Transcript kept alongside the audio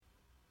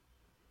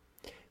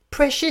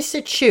Precious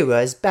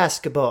Achua's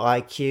basketball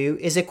IQ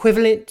is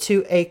equivalent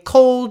to a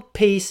cold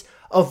piece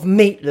of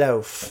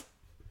meatloaf.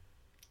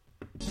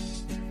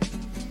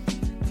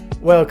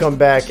 Welcome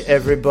back,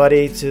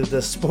 everybody, to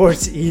the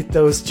Sports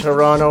Ethos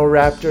Toronto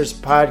Raptors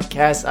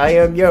podcast. I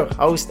am your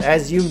host,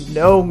 as you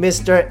know,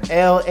 Mr.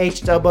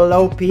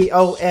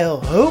 LHOOPOL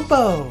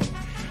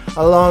Hoopo,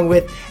 along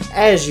with,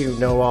 as you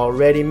know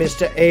already,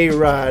 Mr.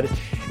 A-Rod.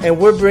 And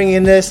we're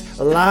bringing this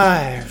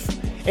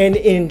live and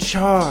in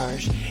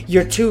charge.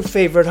 Your two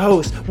favorite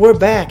hosts. We're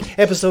back,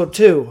 episode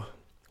 2.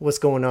 What's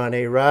going on,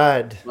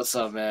 A-Rod? What's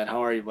up, man?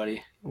 How are you,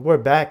 buddy? We're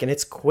back, and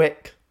it's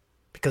quick.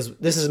 Because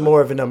this is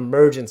more of an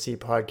emergency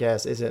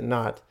podcast, is it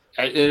not?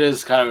 It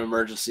is kind of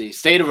emergency.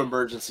 State of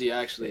emergency,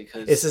 actually.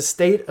 It's a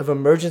state of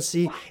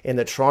emergency in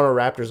the Toronto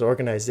Raptors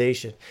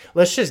organization.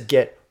 Let's just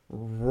get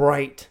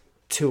right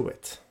to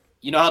it.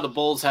 You know how the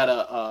Bulls had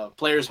a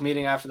players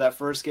meeting after that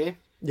first game?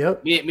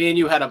 Yep. Me and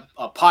you had a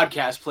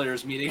podcast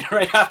players meeting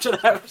right after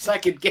that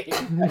second game.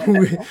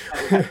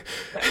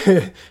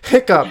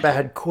 It got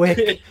bad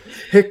quick.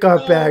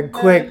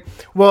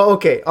 Well,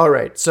 okay, all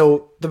right.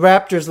 So the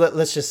Raptors,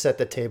 let's just set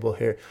the table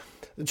here.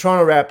 The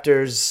Toronto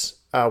Raptors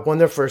won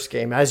their first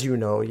game. As you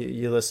know,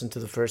 you listened to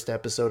the first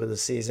episode of the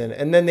season.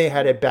 And then they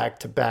had it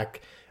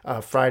back-to-back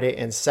Friday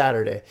and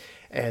Saturday.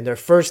 And their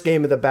first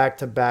game of the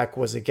back-to-back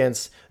was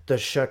against the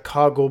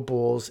Chicago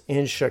Bulls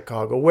in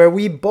Chicago, where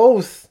we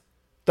both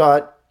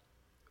thought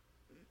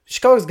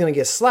Chicago's going to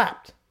get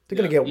slapped. They're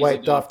going to get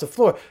wiped off the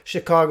floor.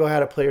 Chicago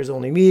had a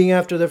players-only meeting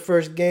after their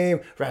first game.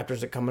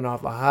 Raptors are coming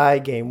off a high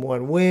game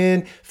 1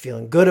 win,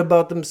 feeling good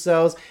about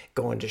themselves,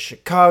 going to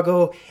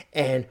Chicago,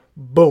 and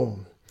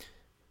boom.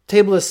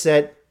 Table is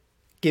set.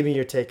 Give me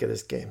your take of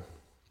this game.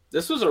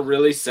 This was a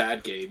really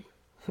sad game.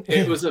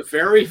 It was a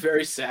very,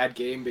 very sad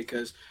game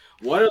because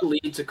what a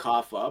lead to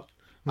cough up.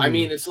 I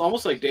mean, it's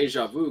almost like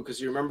deja vu because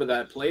you remember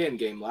that play-in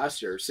game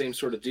last year. Same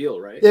sort of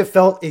deal, right? It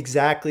felt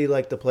exactly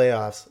like the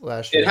playoffs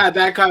last year. It had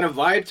that kind of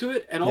vibe to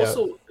it. And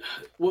also,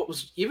 what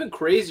was even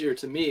crazier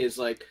to me is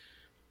like,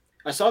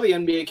 I saw the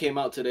NBA came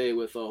out today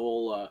with a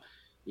whole,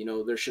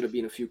 there should have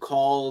been a few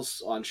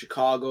calls on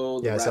Chicago.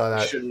 I saw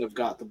that. Shouldn't have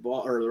got the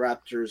ball, or the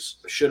Raptors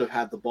should have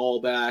had the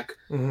ball back.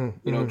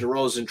 Mm-hmm,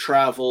 DeRozan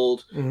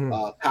traveled. mm-hmm.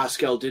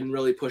 Pascal didn't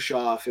really push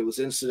off. It was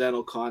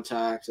incidental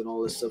contact and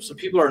all this stuff. So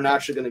people are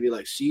naturally going to be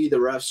like, see, the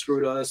refs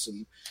screwed us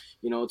and,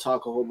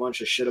 talk a whole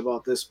bunch of shit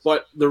about this.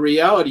 But the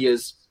reality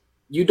is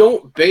you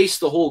don't base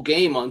the whole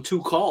game on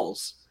 2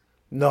 calls.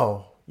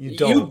 No. You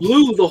don't. You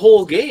blew the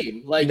whole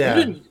game. Like,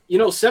 you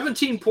didn't,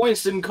 17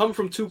 points didn't come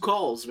from 2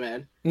 calls,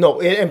 man. No,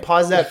 and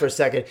pause that for a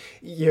second.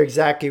 You're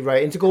exactly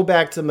right. And to go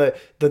back to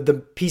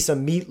the piece of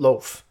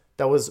meatloaf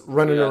that was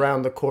running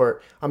around the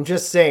court, I'm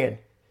just saying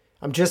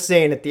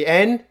at the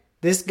end,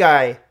 this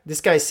guy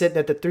sitting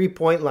at the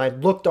 3-point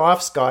line looked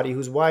off Scotty,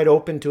 who's wide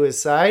open to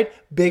his side,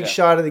 big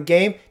shot of the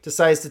game,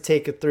 decides to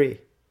take a 3.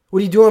 What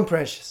are you doing,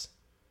 Precious?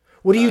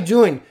 What are you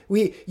doing?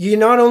 You're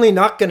not only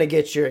not going to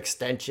get your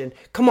extension.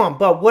 Come on,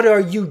 bud. What are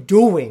you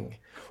doing?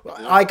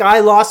 Like, I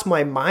lost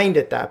my mind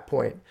at that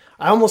point.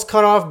 I almost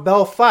cut off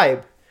Bell 5.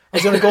 I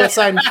was going to go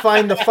outside and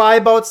find the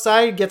 5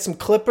 outside, get some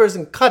clippers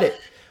and cut it.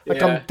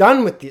 Like, I'm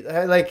done with the...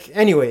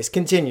 anyways,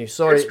 continue.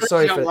 Sorry for...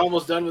 We're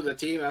almost done with the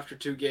team after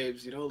 2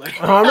 games,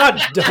 Like... I'm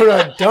not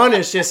done.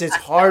 It's just, it's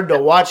hard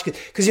to watch.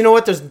 Because you know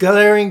what? There's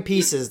glaring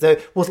pieces.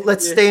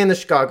 Let's stay in the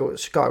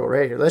Chicago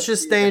right here. Let's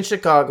just stay in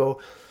Chicago.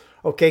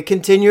 Okay,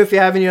 continue if you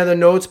have any other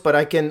notes, but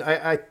I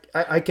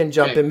can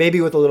jump in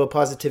maybe with a little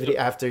positivity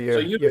after your. So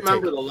you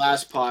remember take. The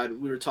last pod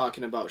we were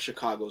talking about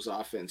Chicago's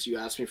offense. You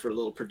asked me for a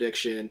little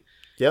prediction.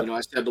 Yep.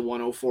 I said the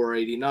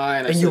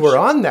 104-89. And you were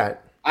on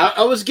that.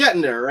 I was getting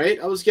there, right?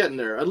 I was getting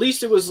there. At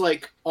least it was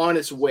like on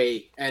its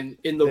way and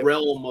in the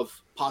realm of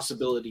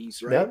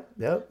possibilities, right?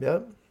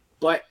 Yep.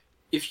 But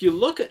if you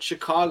look at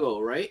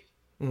Chicago, right?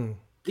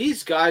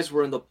 These guys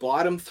were in the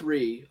bottom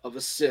 3 of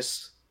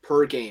assists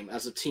per game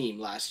as a team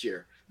last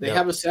year. They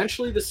have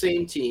essentially the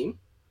same team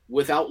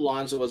without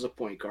Lonzo as a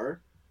point guard.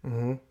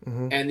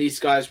 And these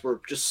guys were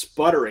just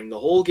sputtering the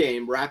whole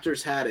game.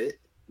 Raptors had it,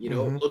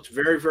 looked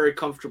very, very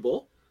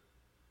comfortable,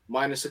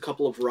 minus a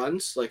couple of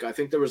runs. Like, I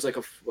think there was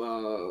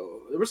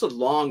a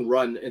long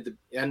run at the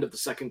end of the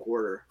second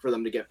quarter for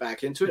them to get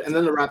back into it. And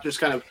then the Raptors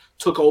kind of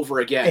took over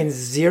again. And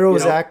zero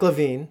Zach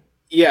LaVine.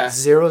 Yeah.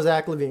 Zero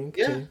Zach LaVine.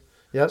 Yeah.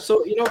 Yep.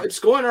 So, it's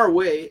going our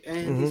way.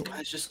 And these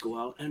guys just go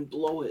out and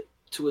blow it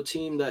to a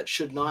team that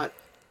should not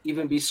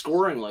even be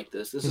scoring like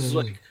this. This is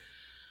like,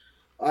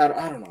 I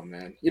don't know,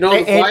 man.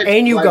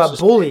 And you got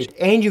bullied.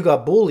 And you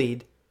got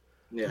bullied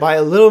by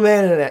a little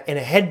man in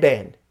a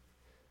headband.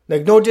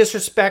 Like, no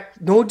disrespect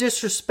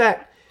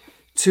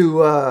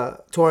to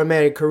our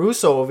man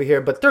Caruso over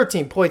here, but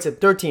 13 points and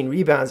 13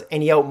 rebounds,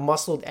 and he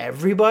outmuscled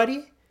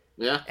everybody.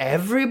 Yeah,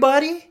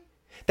 everybody.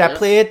 That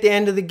play at the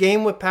end of the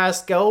game with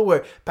Pascal,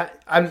 where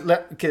I'm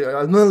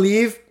gonna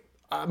leave.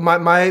 My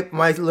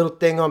little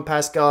thing on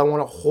Pascal, I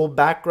want to hold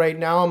back right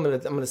now. I'm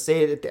gonna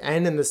say it at the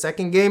end in the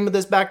second game of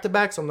this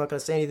back-to-back, so I'm not gonna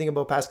say anything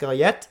about Pascal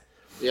yet.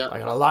 Yeah, I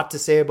got a lot to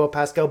say about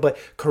Pascal, but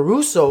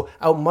Caruso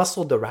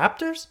outmuscled the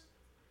Raptors.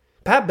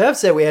 Pat Bev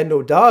said we had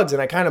no dogs,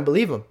 and I kind of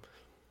believe him.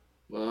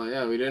 Well,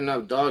 yeah, we didn't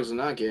have dogs in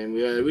that game.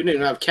 We didn't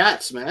even have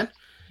cats, man.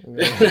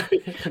 Yeah.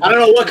 I don't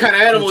know what kind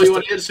of animal you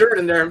want to insert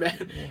in there,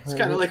 man. It's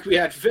kind of like we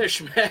had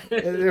fish, man.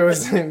 It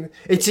was,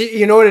 it's,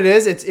 you know what it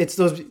is?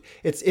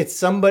 It's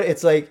somebody.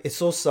 It's like, it's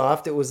so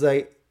soft. It was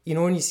like, you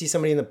know when you see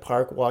somebody in the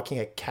park walking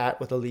a cat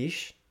with a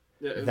leash.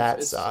 Yeah,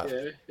 That's soft.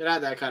 Yeah, it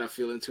had that kind of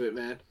feeling to it,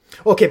 man.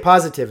 Okay,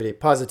 positivity.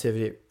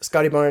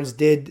 Scotty Barnes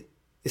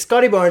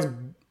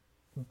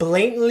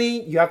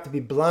blatantly, you have to be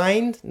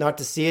blind not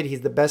to see it. He's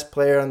the best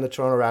player on the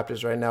Toronto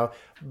Raptors right now.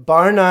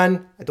 Bar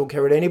none. I don't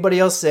care what anybody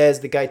else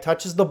says. The guy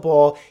touches the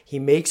ball. He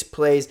makes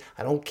plays.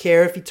 I don't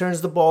care if he turns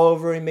the ball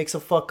over. He makes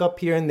a fuck up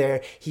here and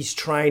there. He's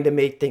trying to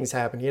make things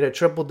happen. He had a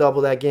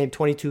triple-double that game,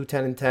 22,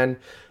 10, and 10.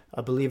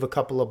 I believe a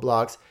couple of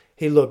blocks.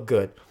 He looked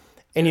good.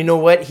 And you know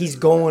what? He's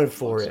going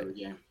for it.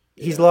 Yeah.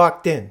 He's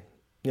locked in,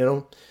 you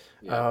know?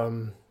 Yeah.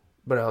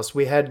 What else?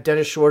 We had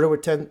Dennis Schroeder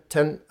with 10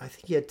 I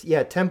think he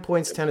had 10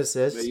 points, 10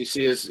 assists. You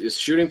see his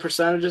shooting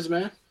percentages,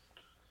 man?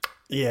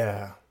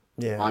 Yeah.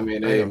 I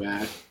mean, hey,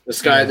 man.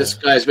 This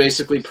guy's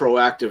basically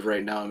proactive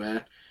right now,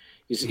 man.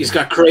 He's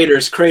got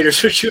craters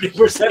for shooting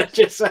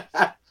percentages.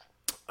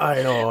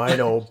 I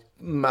know.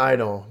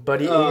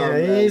 But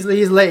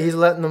he's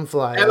letting them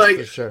fly,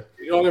 for sure.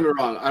 Don't get me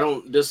wrong. I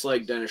don't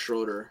dislike Dennis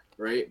Schroeder,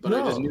 right? But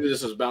I just knew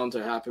this was bound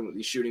to happen with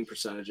these shooting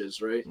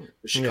percentages, right?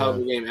 The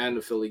Chicago game and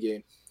the Philly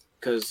game.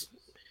 Because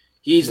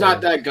he's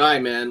not that guy,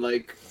 man.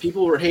 Like,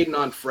 people were hating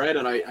on Fred,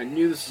 and I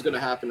knew this was going to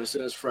happen as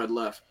soon as Fred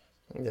left.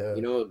 Yeah.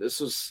 You know,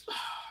 this was,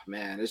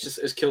 man,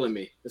 it's killing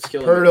me. It's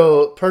killing me.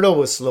 Pirtle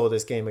was slow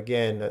this game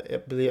again. I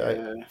believe,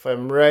 if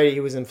I'm right, he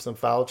was in some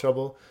foul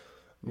trouble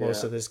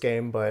most of this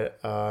game. But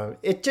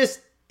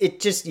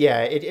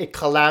it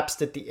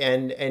collapsed at the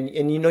end.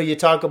 And you know, you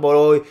talk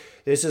about,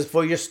 this is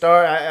for your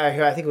star.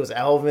 I think it was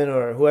Alvin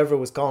or whoever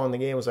was calling the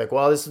game was like,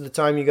 well, this is the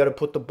time you got to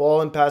put the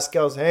ball in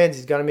Pascal's hands.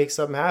 He's got to make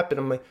something happen.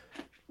 I'm like,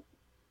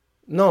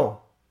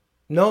 no.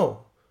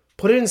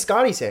 Put it in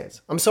Scotty's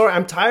hands. I'm sorry.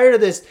 I'm tired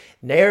of this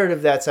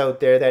narrative that's out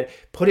there that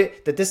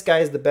this guy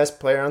is the best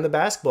player on the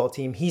basketball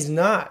team. He's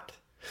not.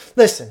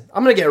 Listen,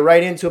 I'm going to get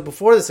right into it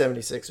before the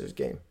 76ers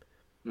game.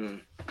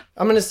 I'm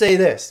going to say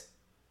this.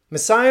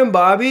 Masai and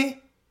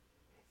Bobby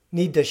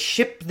need to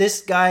ship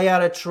this guy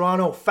out of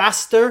Toronto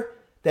faster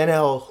than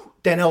El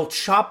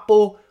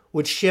Chapo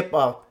would ship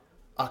a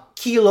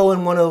kilo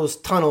in one of those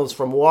tunnels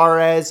from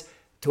Juarez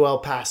to El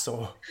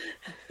Paso.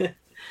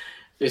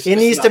 It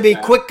needs to be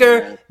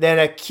quicker than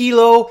a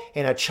kilo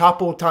in a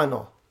Chapo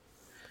tunnel.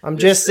 I'm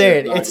just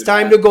saying, it's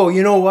time to go.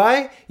 You know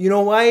why? You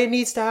know why it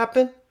needs to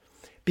happen?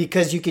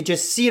 Because you could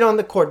just see it on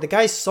the court. The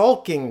guy's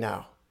sulking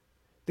now.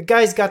 The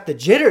guy's got the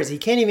jitters. He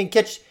can't even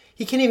catch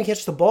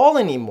the ball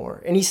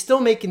anymore. And he's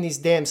still making these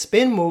damn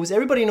spin moves.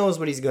 Everybody knows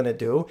what he's going to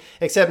do.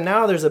 Except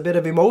now there's a bit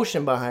of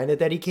emotion behind it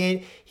that he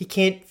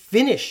can't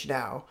finish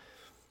now.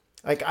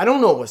 Like, I don't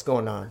know what's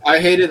going on. I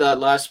hated that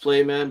last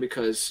play, man,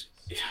 because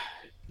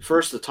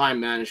first the time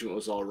management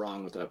was all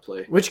wrong with that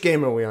play. Which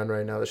game are we on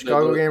right now? The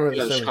Chicago game or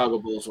the Chicago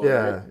Bulls one?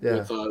 Yeah.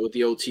 With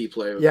the OT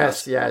play.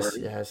 Yes.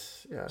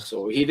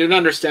 So he didn't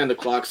understand the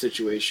clock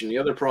situation. The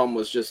other problem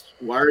was just,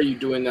 why are you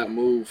doing that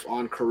move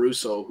on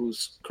Caruso?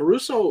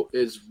 Caruso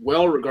is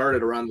well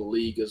regarded around the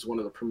league as one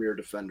of the premier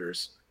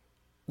defenders.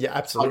 Yeah,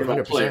 absolutely.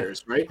 100%.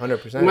 Players, right?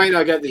 100%. He might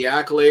not get the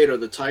accolade or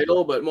the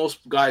title, but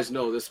most guys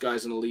know this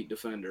guy's an elite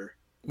defender.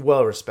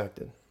 Well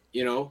respected.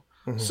 You know?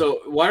 Mm-hmm. So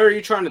why are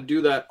you trying to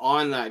do that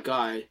on that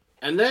guy?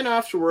 And then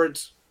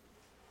afterwards,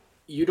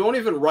 you don't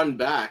even run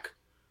back.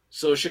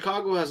 So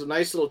Chicago has a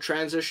nice little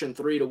transition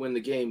three to win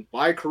the game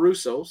by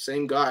Caruso,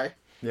 same guy.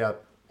 Yeah.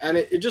 And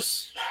it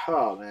just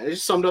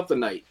summed up the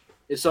night.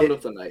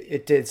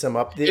 It did sum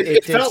up.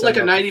 It felt like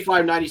a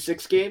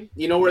 95-96 game,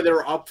 you know, where they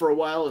were up for a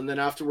while and then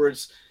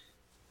afterwards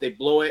they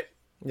blow it.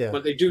 Yeah.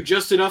 But they do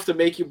just enough to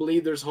make you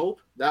believe there's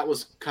hope. That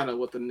was kind of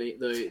what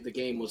the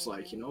game was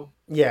like, you know?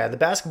 Yeah, the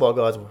basketball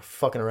gods were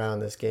fucking around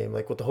this game.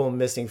 Like with the whole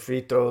missing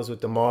free throws with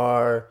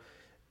DeMar,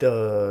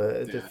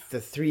 the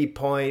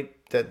 3-point,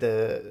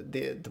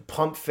 the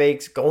pump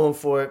fakes going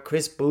for it,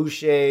 Chris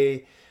Boucher.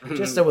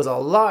 Just there was a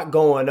lot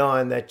going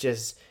on that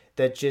just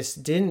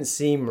didn't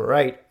seem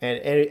right.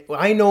 And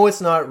I know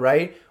it's not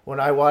right when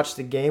I watched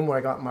the game where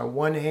I got my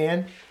one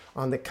hand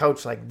on the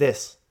couch like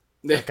this.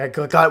 Like I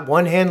got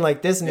one hand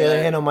like this and the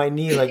other hand on my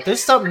knee. Like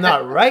there's something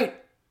not right.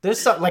 There's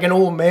something like an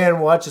old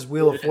man watches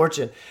Wheel of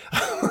Fortune.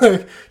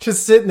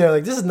 Just sitting there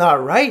like, this is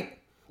not right.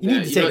 You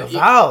need to take a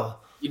vow.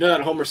 You know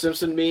that Homer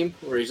Simpson meme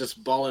where he's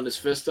just balling his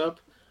fist up?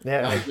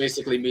 Yeah. That was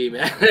basically me,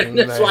 man.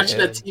 Just watching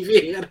that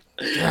TV.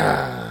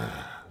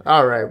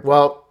 All right.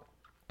 Well,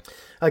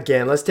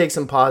 again, let's take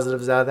some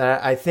positives out of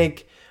that. I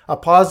think a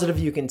positive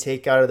you can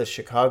take out of the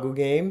Chicago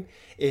game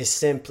is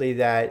simply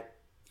that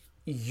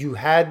you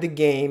had the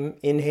game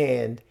in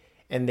hand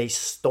and they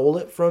stole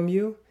it from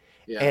you,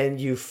 and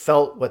you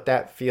felt what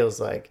that feels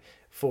like.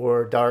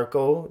 For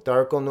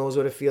Darko knows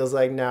what it feels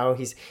like now.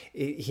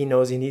 He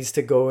knows he needs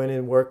to go in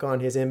and work on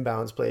his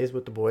inbounds plays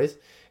with the boys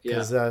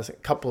because a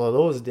couple of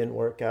those didn't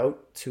work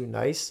out too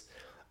nice.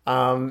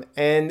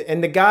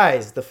 And the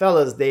guys, the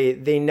fellas,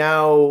 they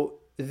now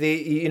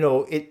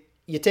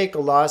you take a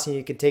loss and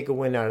you can take a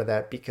win out of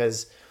that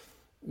because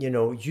you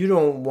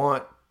don't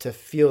want to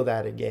feel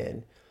that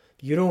again.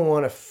 You don't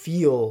want to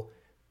feel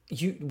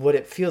what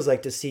it feels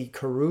like to see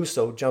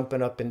Caruso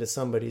jumping up into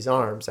somebody's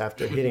arms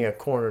after hitting a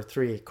corner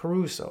three.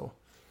 Caruso.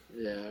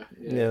 Yeah.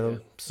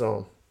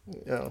 So.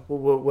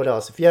 What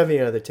else? If you have any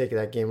other take of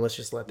that game, let's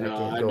just let that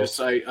game go.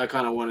 I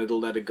kind of wanted to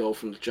let it go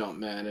from the jump,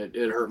 man. It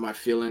hurt my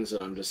feelings,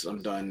 and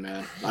I'm done,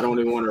 man. I don't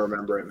even want to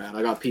remember it, man.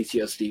 I got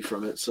PTSD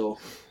from it, so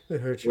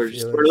we're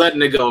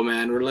letting it go,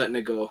 man. We're letting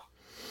it go.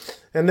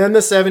 And then the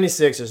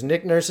 76ers,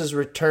 Nick Nurse's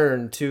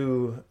return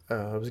to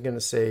I was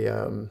gonna say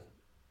to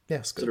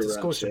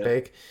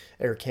Scotiabank,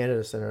 Air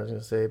Canada Center, I was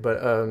going to say,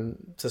 but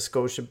to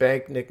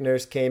Scotiabank, Nick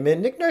Nurse came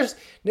in. Nick Nurse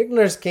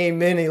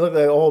came in. He looked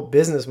like all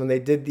business when they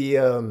did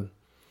the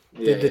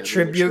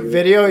tribute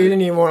video. He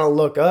didn't even want to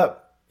look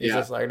up. He's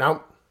just like,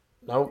 nope,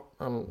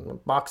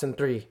 I'm boxing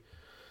 3.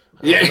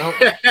 Nope,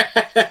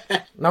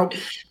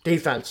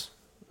 defense.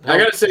 Nope. I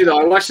gotta say though,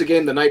 I watched the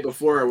game the night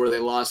before where they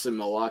lost in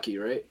Milwaukee,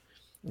 right?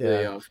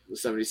 The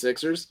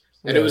 76ers,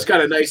 and it was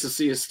kind of nice to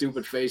see his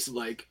stupid face,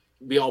 like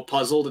be all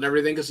puzzled and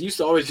everything, because he used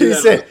to always do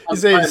that. He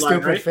said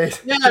stupid right?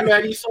 face. Yeah,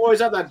 man, he used to always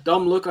have that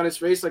dumb look on his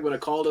face, like when a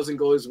call doesn't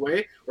go his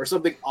way or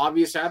something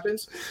obvious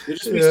happens. He'd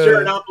just be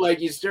staring up like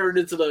he's staring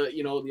into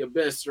the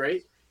abyss,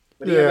 right?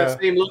 But he had that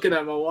same look in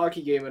that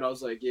Milwaukee game, and I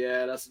was like,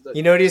 yeah, that's.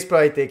 You know what he's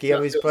probably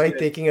thinking?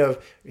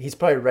 He's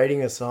probably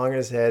writing a song in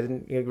his head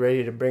and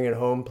ready to bring it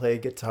home, play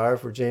guitar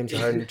for James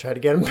Harden to try to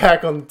get him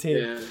back on the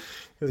team.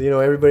 Because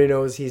everybody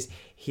knows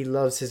he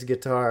loves his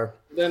guitar.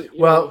 Then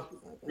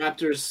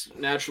Raptors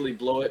naturally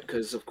blow it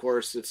because, of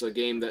course, it's a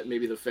game that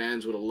maybe the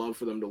fans would have loved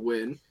for them to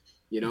win,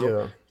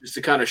 just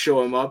to kind of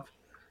show them up.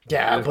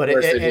 Yeah, but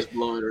they just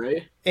blow it,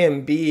 right?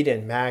 Embiid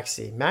and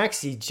Maxey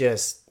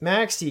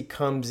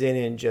comes in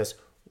and just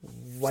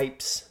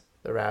wipes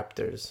the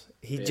Raptors.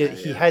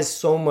 He has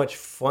so much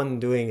fun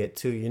doing it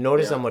too. You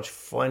notice how much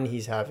fun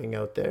he's having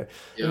out there.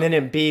 Yeah. And then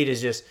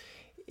Embiid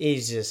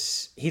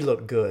he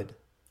looked good.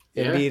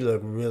 Embiid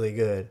looked really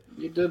good.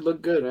 He did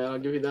look good, man. I'll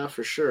give you that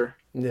for sure.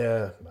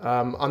 Yeah.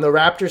 On the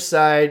Raptors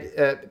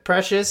side,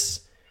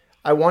 Precious,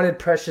 I wanted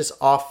Precious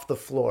off the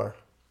floor.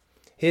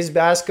 His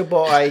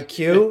basketball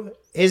IQ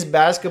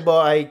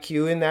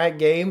in that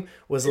game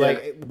was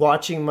like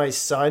watching my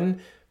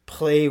son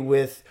play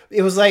with.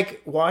 It was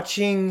like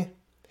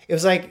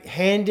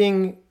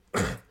handing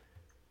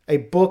a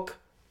book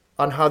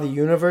on how the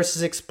universe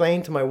is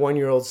explained to my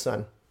 1-year-old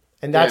son.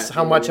 And that's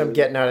how much I'm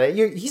getting out of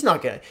it. He's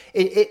not gonna.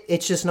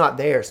 It's just not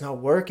there. It's not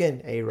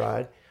working,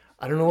 A-Rod.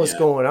 I don't know what's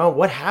going on.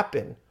 What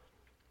happened?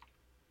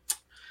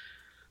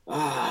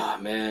 Ah,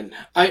 man.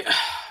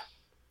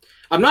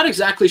 I'm not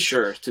exactly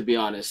sure, to be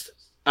honest.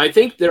 I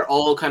think they're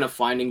all kind of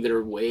finding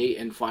their way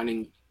and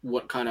finding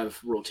what kind of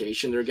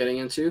rotation they're getting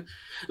into.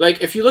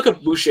 Like, if you look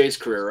at Boucher's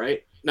career,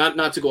 right?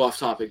 Not to go off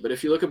topic, but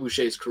if you look at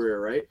Boucher's career,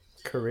 right?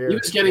 He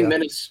was getting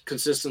minutes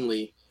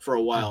consistently for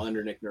a while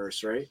under Nick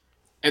Nurse, right?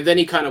 And then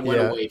he kind of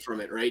went away from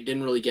it, right?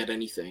 Didn't really get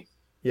anything.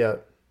 Yeah.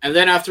 And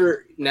then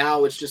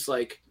now it's just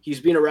like he's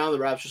been around the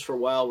Raptors for a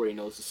while where he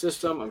knows the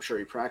system. I'm sure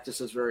he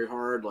practices very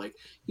hard. Like,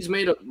 he's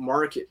made a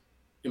market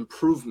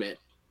improvement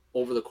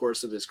over the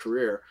course of his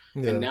career.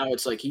 Yeah. And now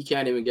it's like he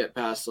can't even get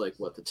past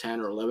the 10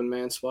 or 11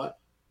 man spot.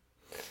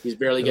 He's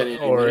barely getting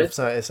any minutes.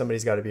 If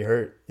somebody's got to be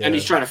hurt. Yeah. And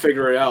he's trying to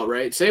figure it out,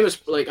 right? Same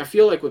as I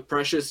feel like with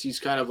Precious,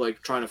 he's kind of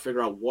trying to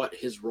figure out what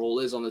his role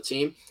is on the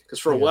team. Because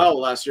for a while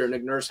last year,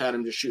 Nick Nurse had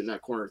him just shooting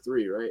that corner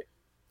 3, right?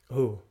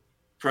 Who?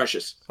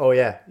 Precious. Oh,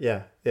 yeah.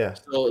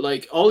 So,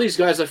 all these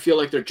guys, I feel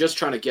like they're just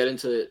trying to get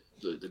into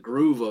the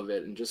groove of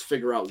it and just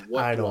figure out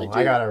what I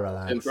gotta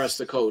relax. Impress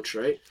the coach,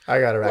 right? I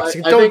gotta relax.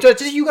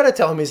 You gotta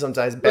tell me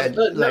sometimes, Ben.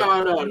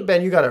 No.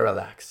 Ben, you gotta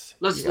relax.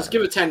 Let's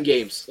give it 10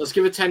 games. Let's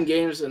give it 10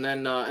 games, and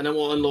then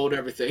we'll unload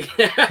everything.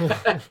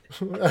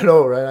 I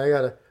know, right? I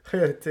gotta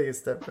take a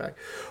step back.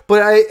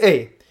 But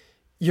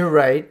you're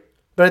right.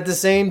 But at the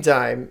same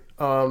time,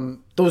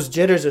 those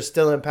jitters are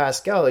still in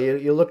Pascal.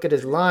 You look at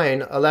his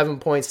line: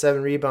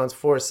 11.7 rebounds,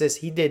 4 assists.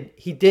 He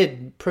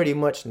did pretty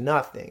much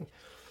nothing.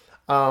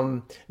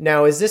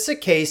 Now, is this a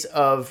case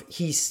of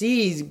he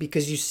sees,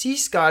 because you see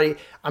Scotty?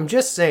 I'm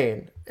just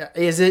saying,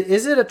 is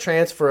it a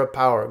transfer of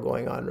power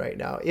going on right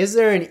now? Is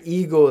there an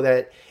ego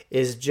that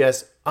is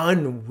just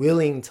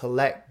unwilling to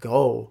let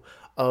go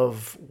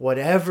of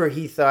whatever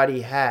he thought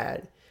he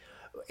had,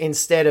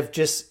 instead of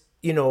just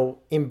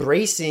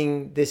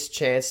embracing this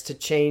chance to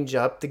change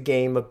up the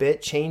game a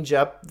bit, change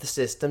up the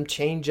system,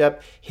 change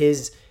up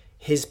his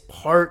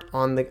part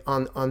on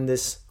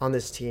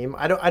this team?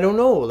 I don't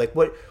know.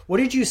 What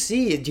did you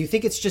see? Do you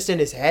think it's just in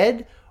his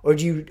head, or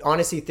do you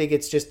honestly think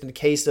it's just a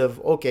case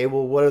of, okay,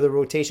 well, what are the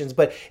rotations?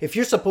 But if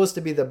you're supposed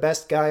to be the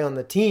best guy on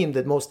the team,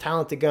 the most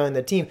talented guy on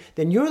the team,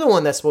 then you're the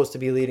one that's supposed to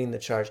be leading the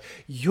charge.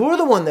 You're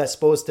the one that's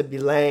supposed to be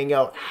laying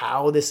out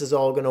how this is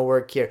all going to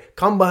work here.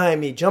 Come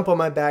behind me, jump on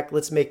my back,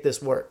 let's make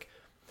this work.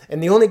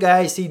 And the only guy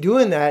I see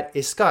doing that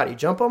is Scotty.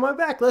 Jump on my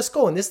back, let's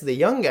go. And this is the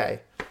young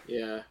guy.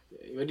 Yeah.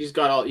 but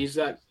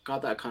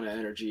got that kind of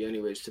energy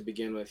anyways to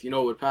begin with.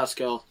 With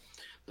Pascal,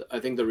 I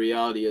think the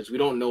reality is we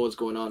don't know what's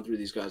going on through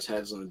these guys'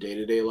 heads on a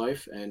day-to-day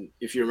life. And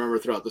if you remember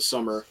throughout the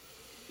summer,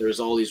 there's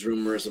all these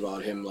rumors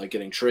about him like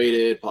getting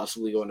traded,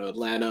 possibly going to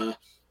Atlanta.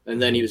 And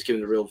then he was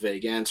given the real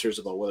vague answers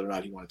about whether or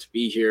not he wanted to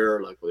be here,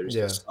 or like whether he's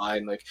going to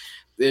sign. Like,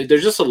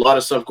 there's just a lot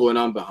of stuff going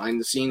on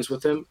behind the scenes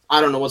with him. I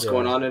don't know what's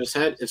going on in his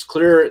head. It's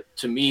clear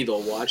to me, though,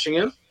 watching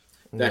him,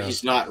 that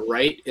he's not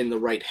in the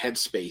right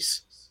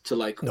headspace to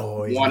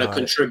want to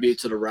contribute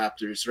to the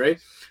Raptors, right?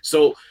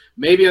 So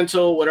maybe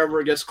until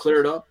whatever gets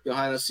cleared up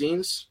behind the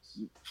scenes,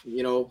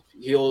 he'll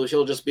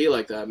just be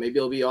like that. Maybe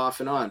he'll be off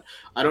and on.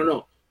 I don't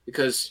know,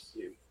 because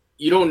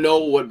you don't know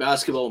what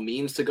basketball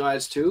means to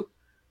guys too.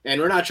 And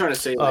we're not trying to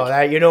say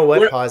that, you know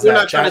what? Pause we're that.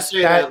 Not trying to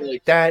say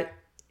that. That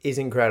is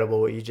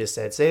incredible what you just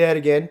said. Say that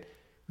again.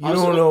 You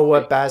don't know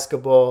what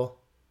basketball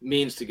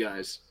means to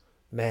guys.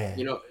 Man.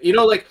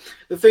 Like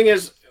the thing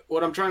is,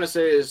 what I'm trying to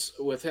say is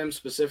with him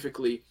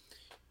specifically,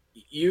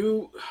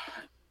 you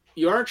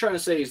aren't trying to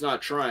say he's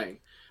not trying,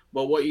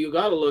 but what you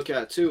got to look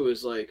at too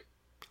is like,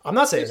 I'm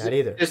not saying that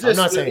either. I'm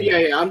not saying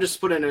that. Yeah. I'm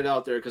just putting it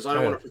out there because I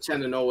don't want to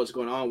pretend to know what's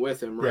going on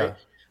with him, right? Yeah.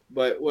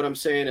 But what I'm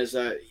saying is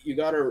that you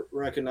got to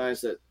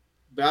recognize that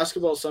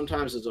basketball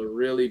sometimes is a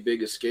really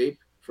big escape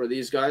for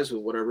these guys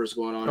with whatever's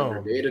going on in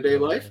their day-to-day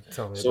life.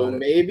 So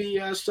maybe he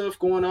has stuff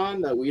going on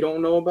that we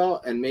don't know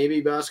about, and maybe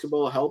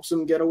basketball helps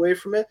him get away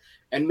from it.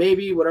 And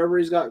maybe whatever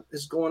he's got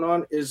is going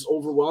on is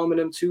overwhelming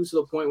him too, to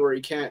the point where he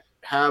can't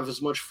have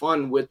as much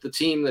fun with the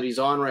team that he's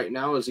on right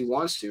now as he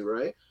wants to,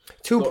 right?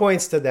 Two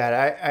points to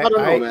that. I don't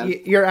know, man.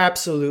 You're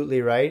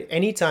absolutely right.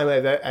 Anytime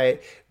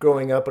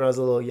growing up when I was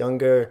a little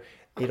younger,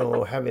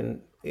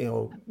 having,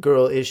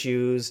 girl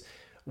issues,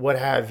 what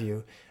have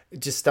you,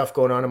 just stuff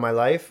going on in my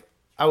life,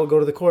 I would go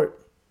to the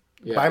court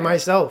by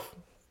myself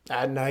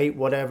at night,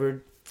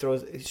 whatever,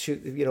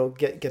 shoot,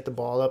 get the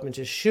ball up and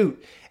just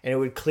shoot. And it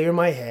would clear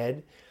my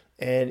head.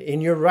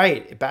 And you're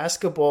right,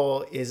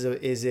 basketball is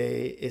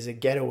a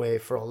getaway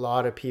for a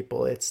lot of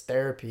people. It's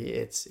therapy.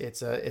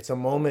 It's a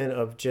moment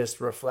of just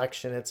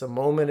reflection. It's a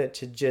moment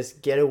to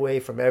just get away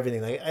from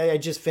everything. Like I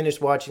just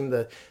finished watching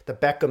the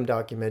Beckham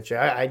documentary.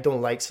 I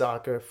don't like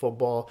soccer,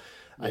 football.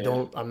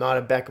 Yeah. I'm not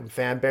a Beckham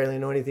fan, barely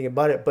know anything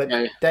about it. But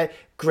that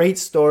great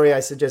story,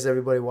 I suggest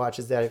everybody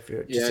watches that if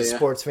you're just a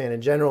sports fan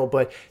in general.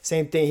 But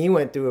same thing, he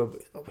went through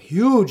a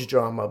huge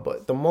drama.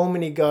 But the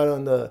moment he got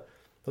on the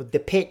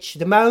pitch,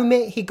 the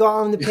moment he got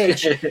on the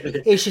pitch,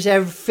 it's just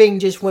everything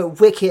just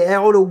went wicked.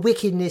 All the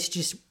wickedness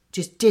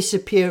just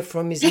disappeared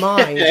from his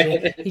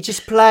mind. He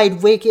just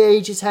played wicked.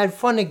 He just had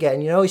fun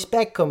again. It's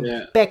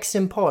Beckham, Becks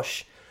and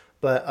posh.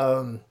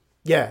 But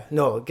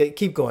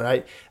keep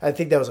going. I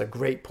think that was a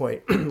great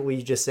point. What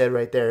you just said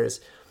right there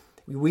is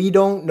we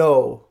don't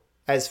know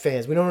as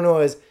fans. We don't know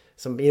as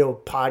some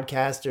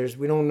podcasters.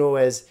 We don't know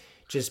as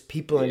just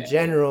people in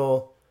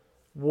general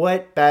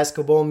what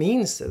basketball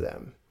means to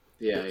them.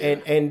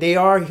 And they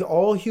are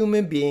all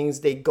human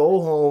beings. They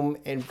go home,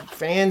 and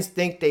fans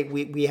think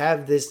we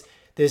have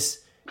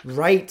this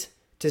right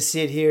to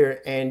sit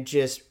here and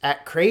just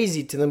act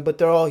crazy to them, but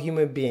they're all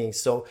human beings.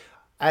 So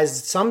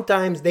as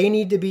sometimes they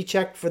need to be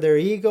checked for their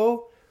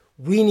ego,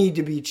 we need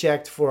to be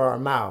checked for our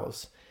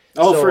mouths.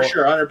 Oh, so for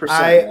sure, 100%.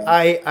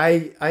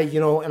 I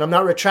and I'm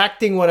not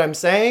retracting what I'm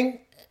saying,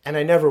 and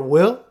I never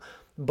will,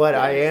 but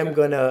I am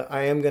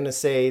gonna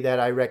say that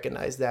I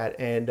recognize that,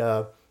 and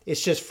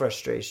it's just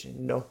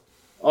frustration,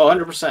 Oh,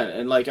 100%.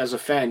 And like as a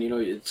fan,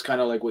 it's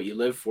kind of like what you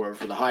live for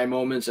the high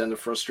moments and the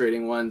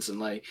frustrating ones, and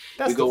like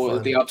you go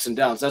with the ups and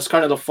downs. That's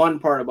kind of the fun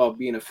part about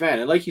being a fan.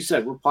 And like you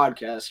said, we're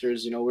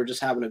podcasters, we're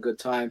just having a good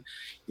time,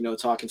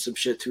 talking some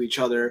shit to each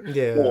other.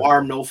 Yeah. No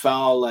harm, no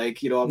foul.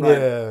 Like, I'm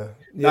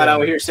not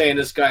out here saying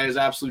this guy is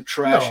absolute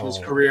trash in his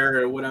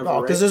career or whatever.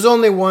 No, because there's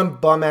only one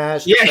bum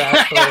ass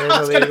trash player in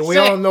the league. We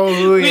all know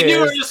who he is. We knew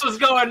where this was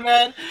going,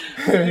 man.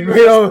 We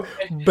know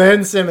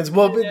Ben Simmons.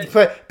 Well,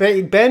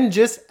 Ben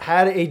just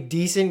had a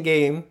decent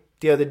game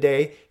the other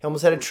day. He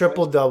almost had a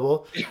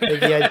triple-double.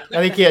 I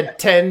think he had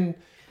 10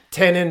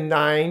 and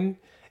 9,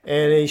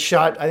 and he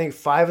shot,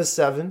 5 of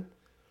 7.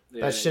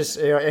 That's just,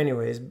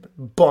 anyways,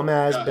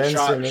 bum-ass Ben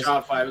Simmons.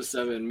 Shot 5 of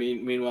 7.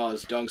 Meanwhile,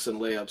 it's dunks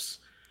and layups.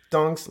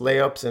 Dunks,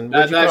 layups, and...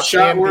 That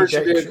shot word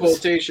should be in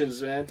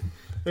quotations, man.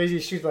 You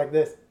shoot like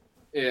this.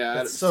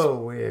 Yeah. It's so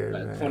weird,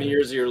 man. 20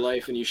 years of your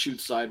life, and you shoot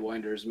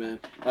sidewinders, man.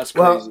 That's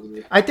crazy.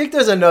 Well, I think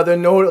there's another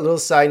note, a little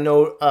side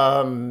note,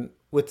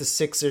 with the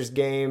Sixers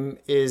game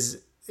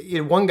is...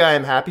 one guy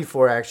I'm happy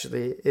for,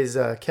 actually, is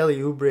Kelly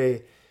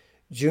Oubre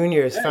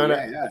Jr. has found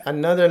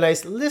another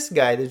nice list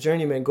guy, the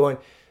journeyman, going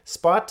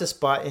spot to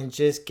spot and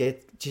just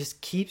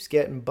keeps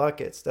getting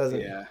buckets, doesn't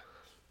he? Yeah.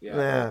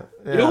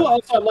 You know what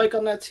else I like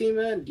on that team,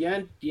 man?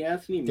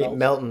 DeAnthony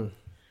Melton.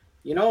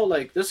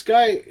 Like this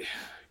guy,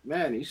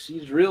 man,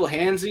 he's real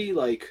handsy,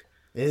 like,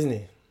 isn't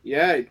he?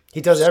 Yeah.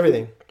 He does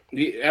everything.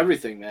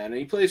 Everything, man. And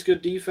he plays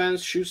good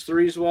defense, shoots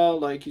threes well.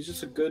 Like, he's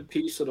just a good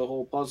piece of the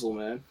whole puzzle,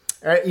 man.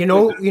 You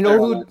know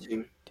who,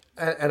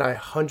 and I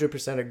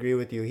 100% agree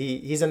with you.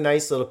 He's a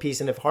nice little piece,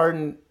 and if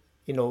Harden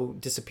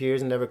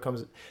disappears and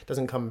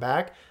doesn't come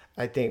back,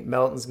 I think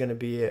Melton's going to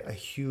be a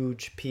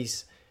huge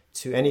piece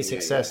to any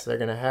success they're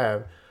going to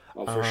have.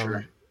 Oh, for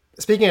sure.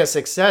 Speaking of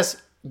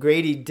success,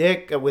 Grady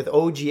Dick with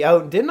OG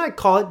out. Didn't I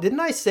call it? Didn't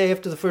I say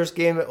after the first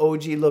game that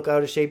OG looked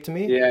out of shape to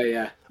me?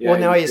 Yeah. Well,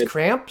 now he has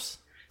cramps.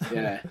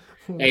 Yeah.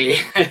 Hey.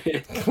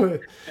 I'm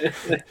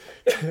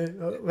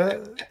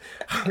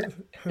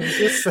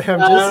just, I don't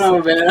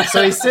know, man.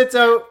 So he sits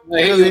out.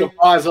 I hate you to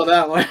pause on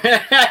that one.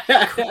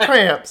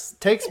 Cramps.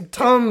 Take some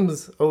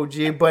Tums,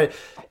 OG. But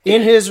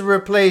in his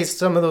replace,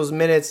 some of those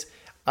minutes,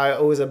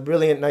 it was a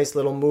brilliant, nice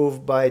little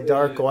move by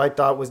Darko. I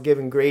thought was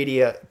giving Grady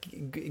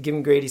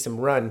some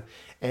run.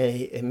 And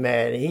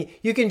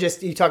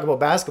you talk about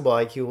basketball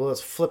IQ. Well,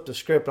 let's flip the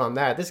script on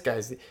that. This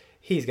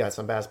he's got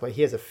some basketball.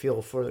 He has a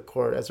feel for the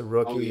court as a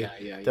rookie. Oh,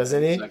 yeah.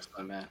 Doesn't he?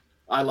 Excellent, man.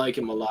 I like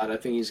him a lot. I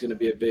think he's going to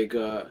be a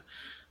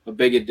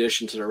big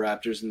addition to the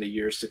Raptors in the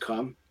years to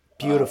come.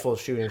 Beautiful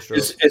shooting stroke.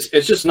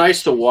 It's just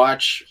nice to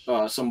watch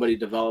somebody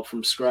develop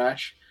from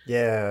scratch.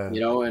 Yeah.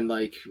 And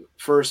like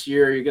first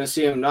year, you're going to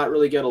see him not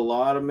really get a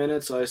lot of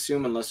minutes, I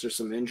assume, unless there's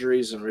some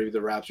injuries and maybe the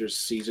Raptors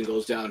season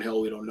goes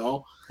downhill. We don't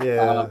know.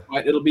 Yeah.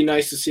 But it'll be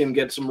nice to see him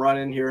get some run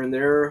in here and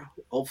there,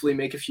 hopefully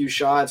make a few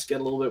shots,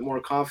 get a little bit more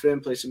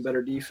confident, play some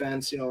better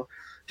defense,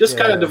 just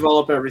kind of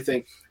develop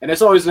everything. And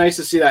it's always nice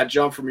to see that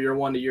jump from year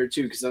 1 to year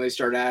 2 because then they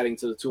start adding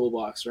to the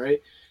toolbox,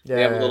 right? Yeah.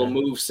 They have a little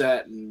move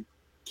set and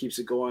keeps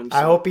it going. So.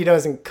 I hope he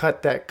doesn't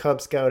cut that Cub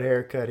Scout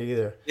haircut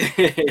either.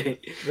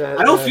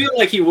 I don't feel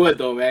like he would,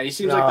 though, man. He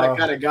seems like that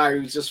kind of guy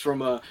who's just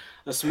from a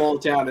small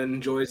town and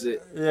enjoys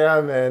it.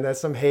 Yeah, man.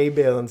 That's some hay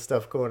baling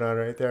stuff going on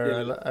right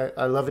there. Yeah.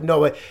 I love it. No,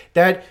 but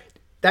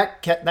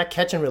that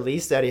catch and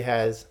release that he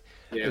has,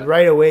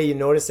 right away you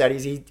notice that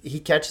he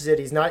catches it.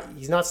 He's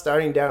not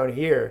starting down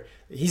here.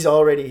 He's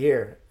already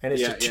here. And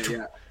it's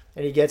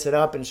and he gets it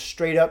up and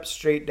straight up,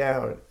 straight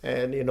down.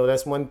 And,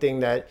 that's one thing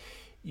that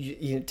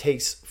it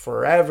takes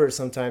forever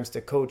sometimes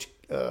to coach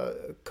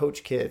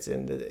kids,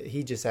 and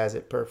he just has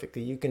it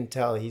perfectly. You can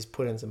tell he's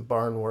put in some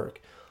barn work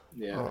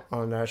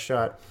on that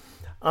shot.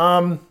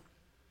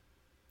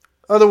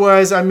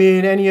 Otherwise,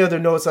 any other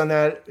notes on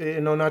that?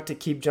 Not to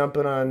keep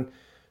jumping on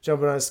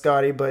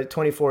Scotty, but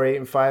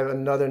 24-8-5,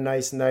 another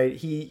nice night.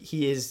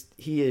 He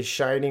is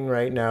shining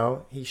right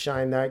now. He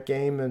shined that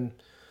game, and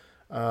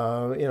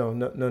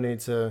no need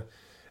to.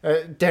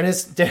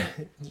 Dennis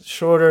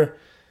Schroeder.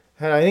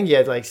 And I think he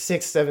had like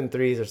 6-7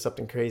 threes or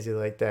something crazy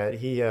like that.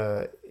 He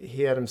had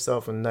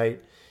himself a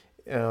night.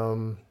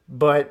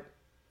 But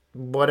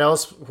what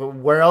else?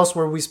 Where else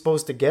were we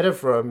supposed to get it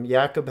from?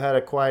 Jakob had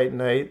a quiet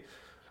night.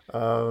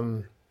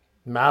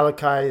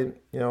 Malachi,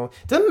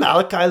 doesn't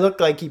Malachi look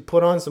like he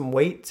put on some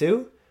weight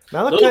too?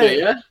 Malachi,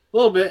 a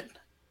little bit.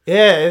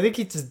 Yeah, I think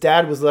his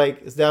dad was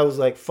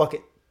like, fuck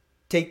it,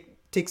 take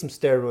some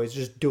steroids,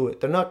 just do it.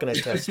 They're not going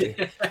to test you.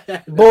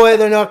 Boy,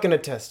 they're not going to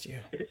test you.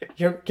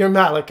 You're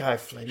Malachi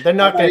Flynn. They're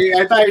not going to...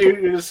 I thought you were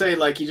going to say,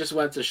 like, he just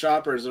went to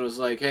Shoppers and was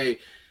like, hey,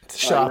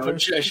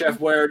 Chef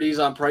Boyardee's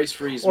on price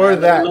freeze. Or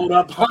man. that. Load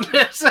up on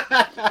this.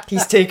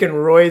 He's taking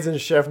roids and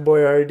Chef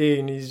Boyardee,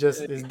 and his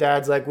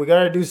dad's like, we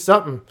got to do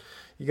something.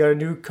 You got a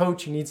new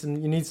coach. You need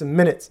some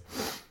minutes.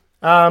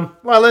 Well,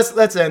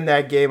 let's end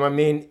that game.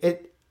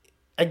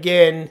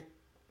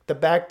 The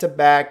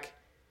back-to-back...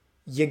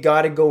 You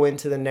got to go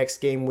into the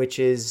next game, which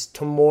is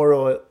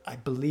tomorrow. I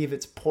believe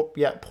it's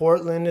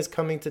Portland is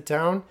coming to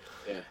town,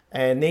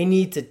 and they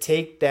need to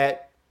take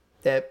that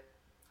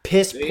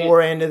piss poor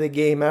end of the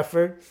game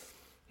effort.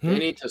 They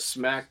need to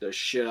smack the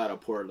shit out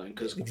of Portland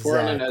because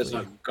Portland is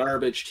a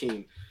garbage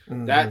team.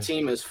 Mm-hmm. That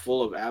team is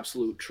full of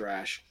absolute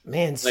trash.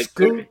 Man,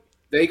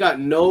 they got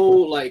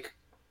no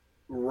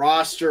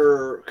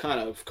roster kind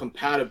of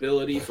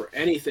compatibility for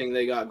anything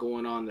they got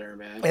going on there,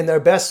 man. And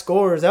their best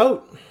scorer is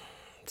out.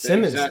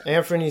 Simmons, exactly.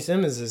 Anthony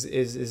Simmons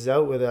is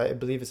out with I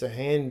believe it's a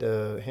hand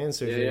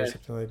surgery or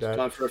something like that. It's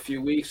gone for a few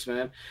weeks,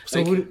 man.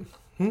 So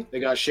they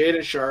got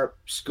Shaden Sharp,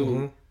 Scoot.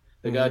 Mm-hmm.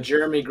 They got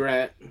Jeremy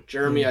Grant.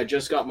 Jeremy, I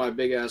just got my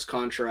big ass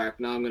contract.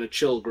 Now I'm gonna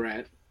chill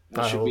Grant.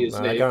 That should be his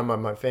name. I got him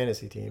on my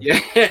fantasy team. Yeah.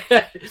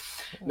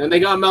 Then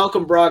they got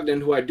Malcolm Brogdon,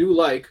 who I do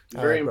like.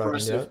 Very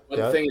impressive. But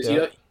the thing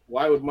is,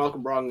 why would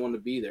Malcolm Brogdon want to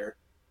be there?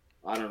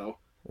 I don't know.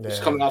 Yeah.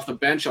 Just coming off the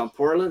bench on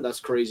Portland, that's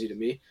crazy to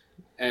me.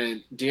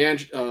 And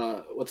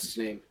what's his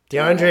name?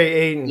 DeAndre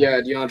Ayton. Yeah,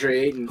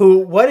 DeAndre Ayton.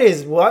 What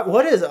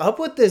is up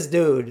with this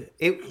dude?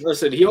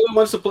 Listen, he only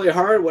wants to play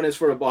hard when it's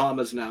for the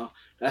Bahamas now.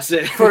 That's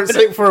it.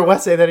 For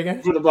what? Say that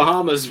again. For the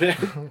Bahamas,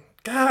 man.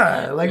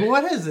 God,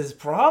 what is this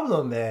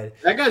problem, man?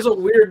 That guy's a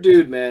weird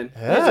dude, man.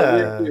 Yeah. He's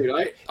a weird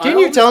dude. Didn't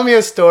you tell me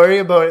a story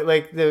about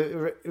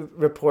the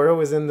reporter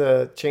was in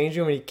the change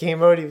room and he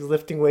came out, he was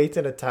lifting weights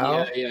in a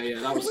towel? Yeah.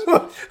 That was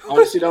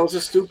honestly that was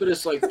the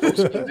stupidest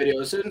post-game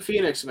video. It's in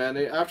Phoenix, man.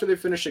 After they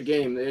finished a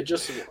game, they had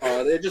just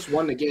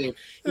won the game.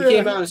 He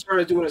came out and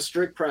started doing a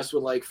strict press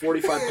with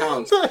 45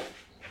 pounds.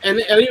 And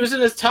he was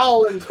in his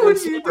towel and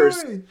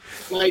slippers,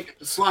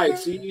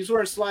 slides. He's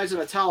wearing slides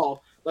and a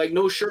towel. like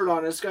no shirt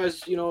on. This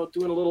guy's, you know,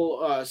 doing a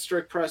little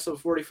strict press of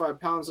 45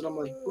 pounds, and I'm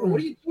like, bro,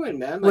 what are you doing,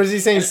 man? What Like, is he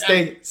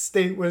saying?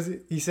 Stay. What is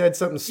it? He said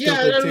something yeah,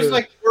 stupid it was too.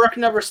 like work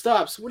never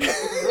stops. What do you?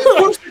 Of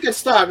course it can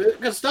stop. It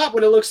can stop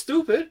when it looks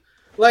stupid.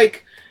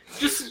 Like,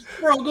 just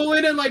bro, go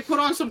in and like put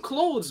on some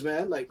clothes,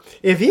 man. Like,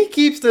 If he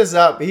keeps this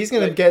up, he's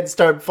gonna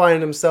start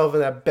finding himself in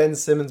that Ben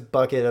Simmons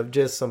bucket of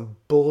just some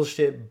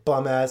bullshit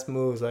bum ass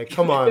moves. Like,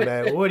 come on,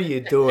 man, what are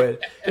you doing?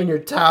 In your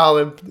towel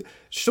and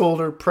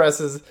shoulder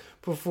presses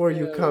before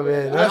you come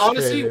in. That's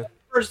honestly, crazy. when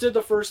I first did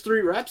the first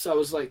 3 reps, I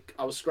was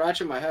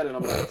scratching my head, and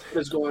I'm like,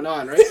 what is going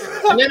on, right?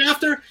 And then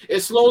after,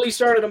 it slowly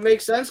started to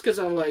make sense because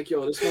I'm like,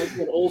 yo, this might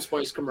be an Old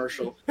Spice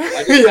commercial.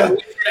 I just gotta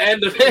wait for the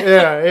end of it.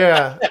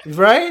 Yeah,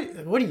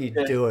 right? What are you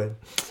doing?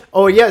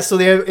 Oh, yeah, so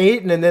they have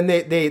Ayton, and then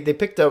they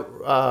picked up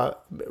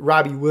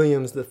Robbie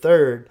Williams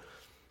III.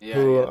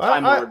 Yeah,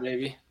 Time Lord,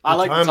 baby. I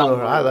like Time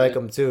Lord. I like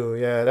man. him, too.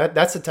 Yeah,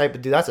 that's the type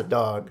of dude. That's a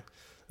dog.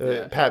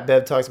 Pat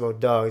Bev talks about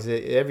dogs.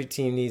 Every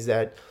team needs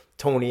that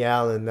Tony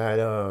Allen,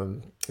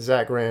 that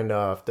Zach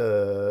Randolph.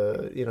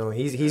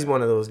 He's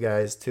one of those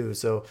guys, too.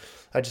 So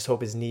I just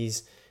hope his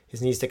knees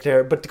take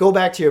care. But to go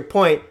back to your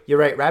point, you're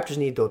right. Raptors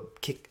need to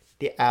kick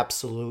the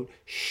absolute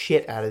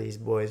shit out of these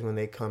boys when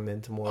they come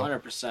in tomorrow.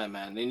 100%,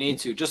 man. They need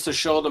to, just to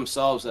show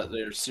themselves that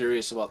they're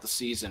serious about the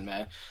season,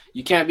 man.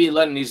 You can't be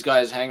letting these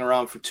guys hang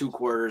around for 2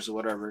 quarters or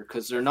whatever,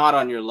 because they're not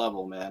on your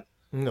level, man.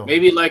 No.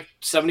 Maybe like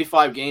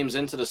 75 games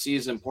into the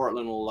season,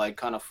 Portland will like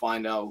kind of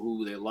find out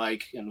who they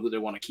like and who they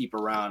want to keep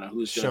around and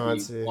who's going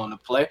to want to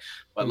play.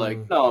 But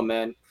like, no,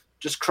 man,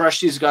 just crush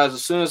these guys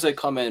as soon as they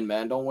come in,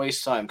 man. Don't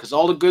waste time, because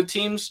all the good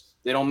teams,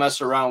 they don't mess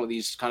around with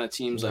these kind of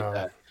teams like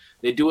that.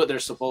 They do what they're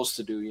supposed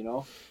to do, you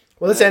know?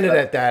 Well, let's end it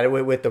at that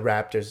with the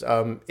Raptors.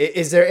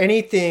 Is there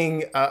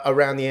anything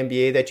around the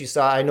NBA that you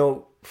saw? I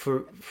know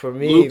for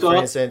me, for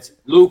instance,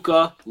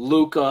 Luka,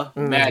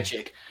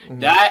 Magic.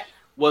 That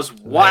was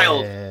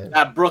wild. Man.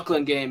 That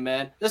Brooklyn game,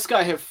 man. This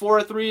guy hit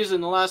 4 threes in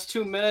the last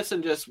 2 minutes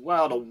and just a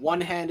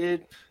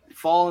one-handed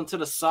fall into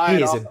the side.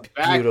 He is a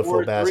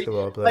beautiful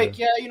basketball player. Like,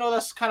 yeah, you know,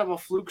 that's kind of a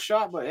fluke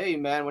shot, but hey,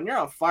 man, when you're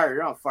on fire,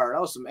 you're on fire.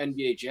 That was some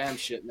NBA Jam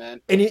shit,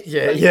 man. And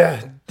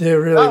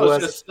there really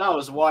was. That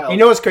was wild. You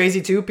know what's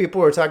crazy too?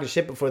 People were talking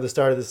shit before the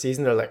start of the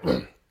season. They're like,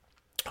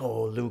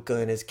 "Oh, Luka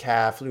and his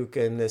calf,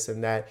 Luka and this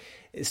and that."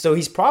 So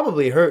he's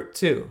probably hurt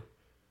too.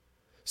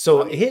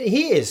 So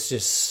he is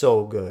just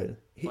so good.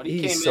 He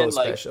he's came so in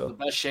special. Like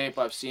the best shape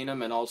I've seen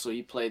him, and also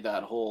he played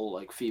that whole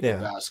like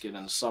FIBA basket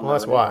in the summer. Well,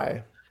 that's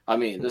why. I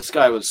mean, this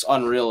guy was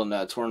unreal in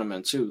that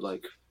tournament too.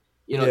 Like,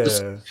 you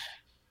know,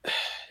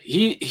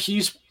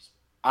 he's.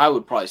 I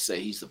would probably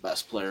say he's the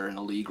best player in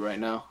the league right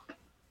now.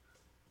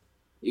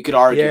 You could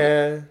argue.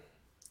 Yeah.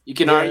 You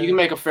can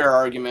make a fair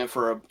argument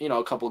for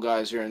a couple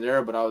guys here and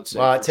there, but I would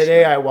say.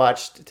 Today I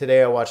watched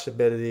a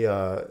bit of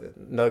the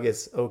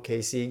Nuggets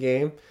OKC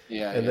game.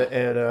 Yeah.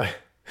 And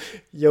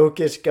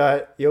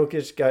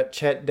Jokic got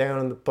Chet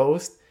down in the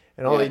post.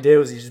 And all he did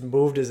was he just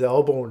moved his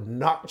elbow and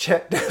knocked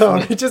Chet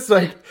down. He just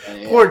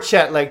poor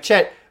Chet. Like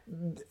Chet,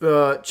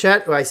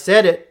 I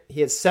said it.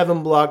 He had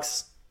 7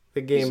 blocks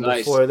the game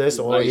before this.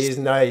 He's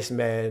nice,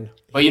 man.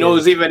 But you know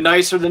who's even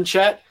nicer than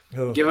Chet?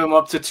 Who? Give him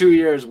up to 2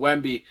 years,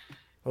 Wemby.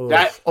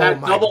 That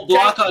double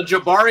block on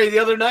Jabari the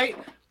other night,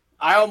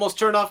 I almost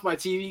turned off my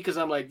TV because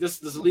I'm like,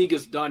 this league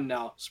is done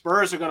now.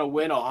 Spurs are going to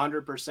win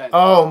 100%.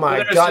 Oh,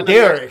 my God. They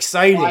are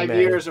exciting, 5 man.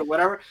 years or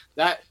whatever.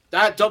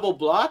 That double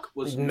block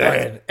was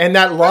man, and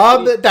that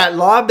lob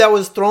that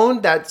was thrown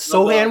that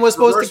Sohan was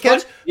supposed to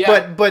catch,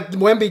 but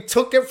Wemby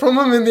took it from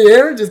him in the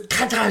air and just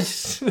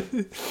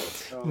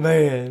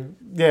man,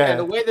 yeah. And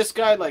the way this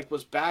guy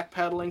was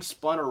backpedaling,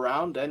 spun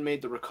around, then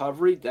made the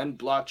recovery, then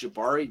blocked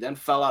Jabari, then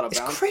fell out of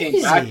bounds,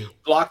 came back,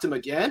 blocked him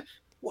again.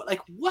 What?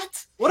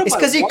 It's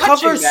because he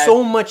covers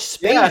so much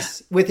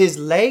space with his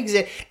legs,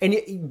 and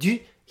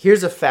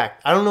here's a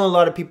fact. I don't know a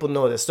lot of people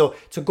know this. So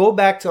to go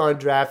back to on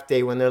draft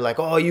day when they're like,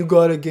 oh, you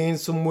got to gain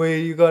some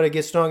weight. You got to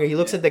get stronger. He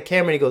looks at the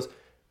camera and he goes,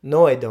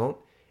 no, I don't.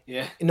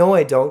 Yeah. No,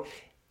 I don't.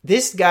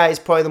 This guy is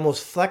probably the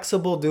most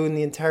flexible dude in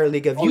the entire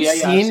league. Have you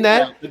seen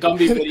that? Yeah. The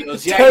Gumby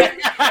videos. Yeah.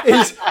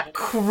 It's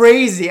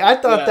crazy. I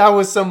thought that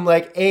was some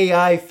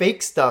AI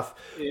fake stuff.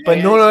 But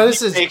no,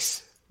 this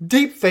is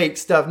deep fake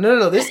stuff.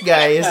 No. This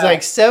guy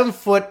is 7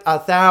 foot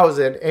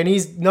 1,000, and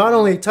he's not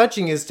only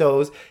touching his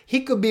toes.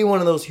 He could be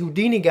one of those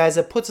Houdini guys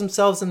that puts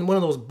himself in one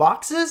of those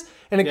boxes,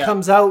 and it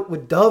comes out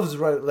with doves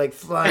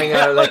flying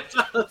out,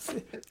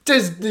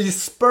 just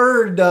these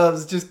spurred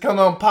doves just come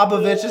on.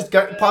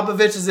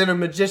 Popovich is in a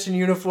magician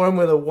uniform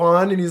with a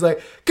wand, and he's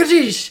like,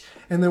 "Kajish!"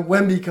 And then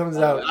Wemby comes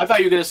out. I thought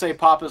you were gonna say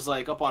Papa's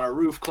up on a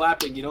roof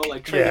clapping,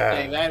 like Training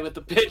Day, man, with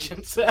the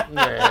pigeons.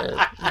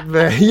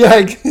 man,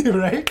 yeah,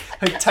 right?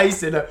 Like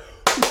Tyson.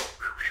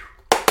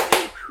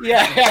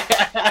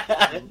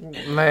 Yeah.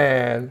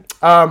 Man.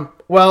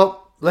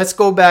 Well, let's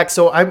go back.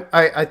 So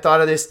I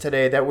thought of this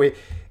today that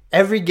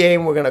every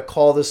game we're gonna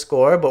call the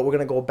score, but we're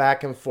gonna go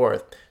back and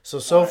forth.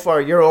 So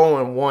far you're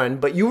 0-1,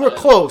 but you were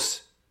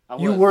close.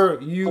 You were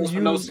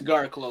no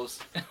cigar close.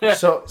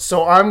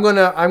 so I'm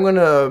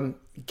gonna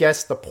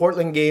guess the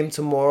Portland game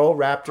tomorrow.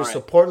 Raptors,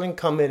 so Portland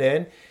coming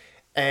in.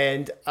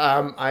 And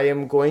I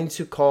am going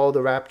to call the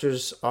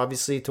Raptors,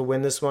 obviously, to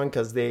win this one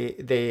because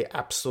they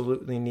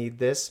absolutely need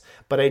this.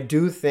 But I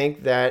do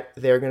think that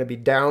they're going to be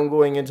down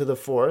going into the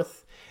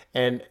fourth.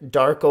 And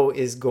Darko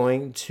is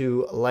going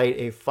to light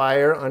a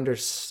fire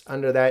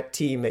under that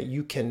team that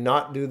you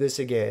cannot do this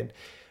again.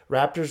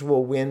 Raptors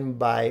will win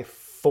by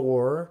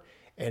 4,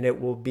 and it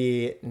will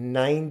be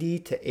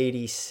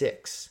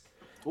 90-86.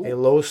 Ooh. A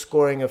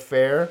low-scoring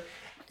affair.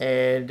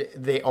 And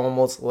they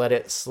almost let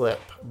it slip,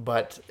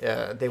 but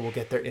they will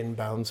get their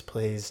inbounds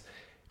plays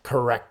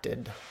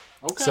corrected.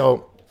 Okay.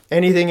 So,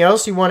 anything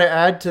else you want to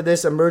add to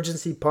this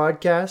emergency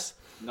podcast?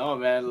 No,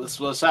 man.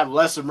 Let's have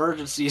less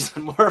emergencies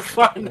and more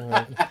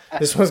fun.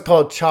 This one's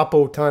called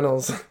Chapo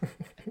Tunnels.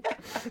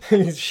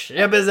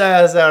 Ship his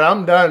ass out.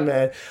 I'm done,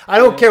 man. I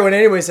don't care what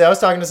anybody says. I was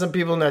talking to some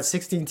people in that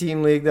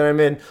 16-team league that I'm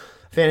in.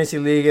 Fantasy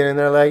league, and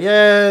they're like,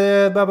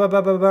 blah, blah,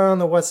 blah, blah, blah, on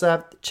the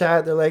WhatsApp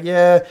chat. They're like,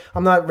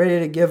 I'm not ready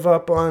to give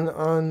up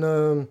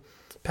on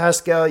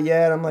Pascal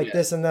yet. I'm like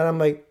this and that. I'm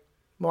like,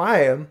 well, I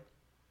am.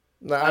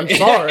 I'm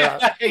sorry.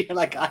 You're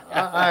like,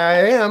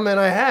 I am, and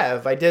I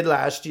have. I did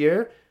last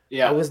year.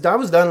 Yeah, I was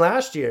done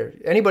last year.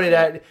 Anybody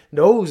that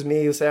knows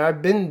me will say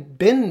I've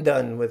been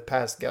done with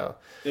Pascal.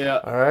 Yeah.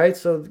 All right.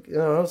 So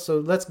so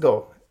let's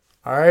go.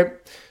 All right.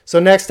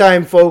 So next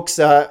time, folks.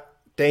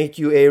 Thank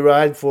you,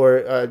 A-Rod,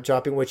 for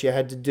dropping what you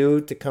had to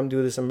do to come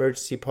do this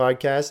emergency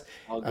podcast.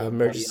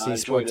 Emergency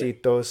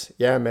Sportitos.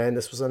 Yeah, man,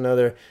 this was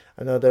another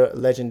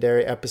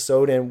legendary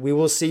episode, and we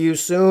will see you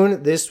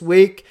soon this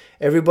week.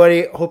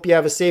 Everybody, hope you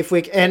have a safe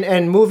week.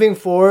 And moving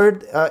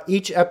forward,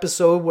 each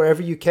episode,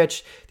 wherever you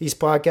catch these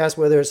podcasts,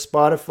 whether it's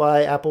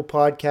Spotify, Apple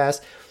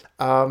Podcasts,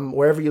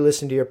 wherever you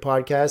listen to your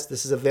podcast,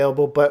 this is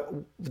available. But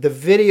the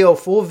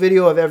full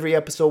video of every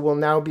episode will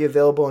now be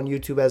available on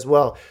YouTube as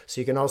well.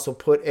 So you can also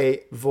put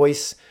a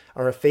voice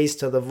or a face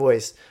to the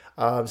voice.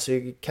 So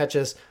you can catch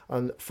us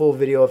on full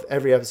video of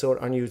every episode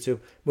on YouTube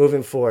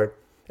moving forward.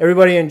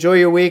 Everybody enjoy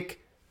your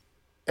week.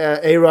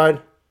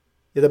 A-Rod,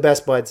 you're the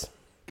best, buds.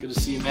 Good to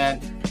see you, man.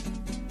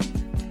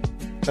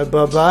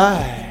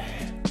 Bye-bye.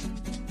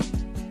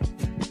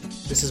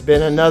 This has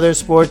been another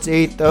Sports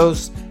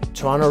Ethos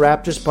Toronto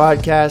Raptors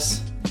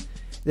podcast.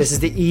 This is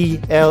the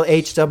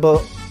ELH.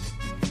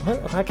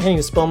 I can't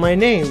even spell my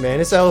name, man.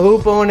 It's El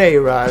Hoopo and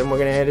A-Rod, and we're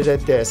going to end it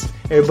at this.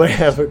 Everybody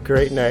have a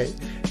great night.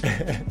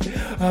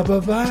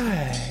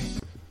 Bye-bye.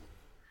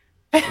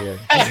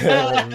 Yeah.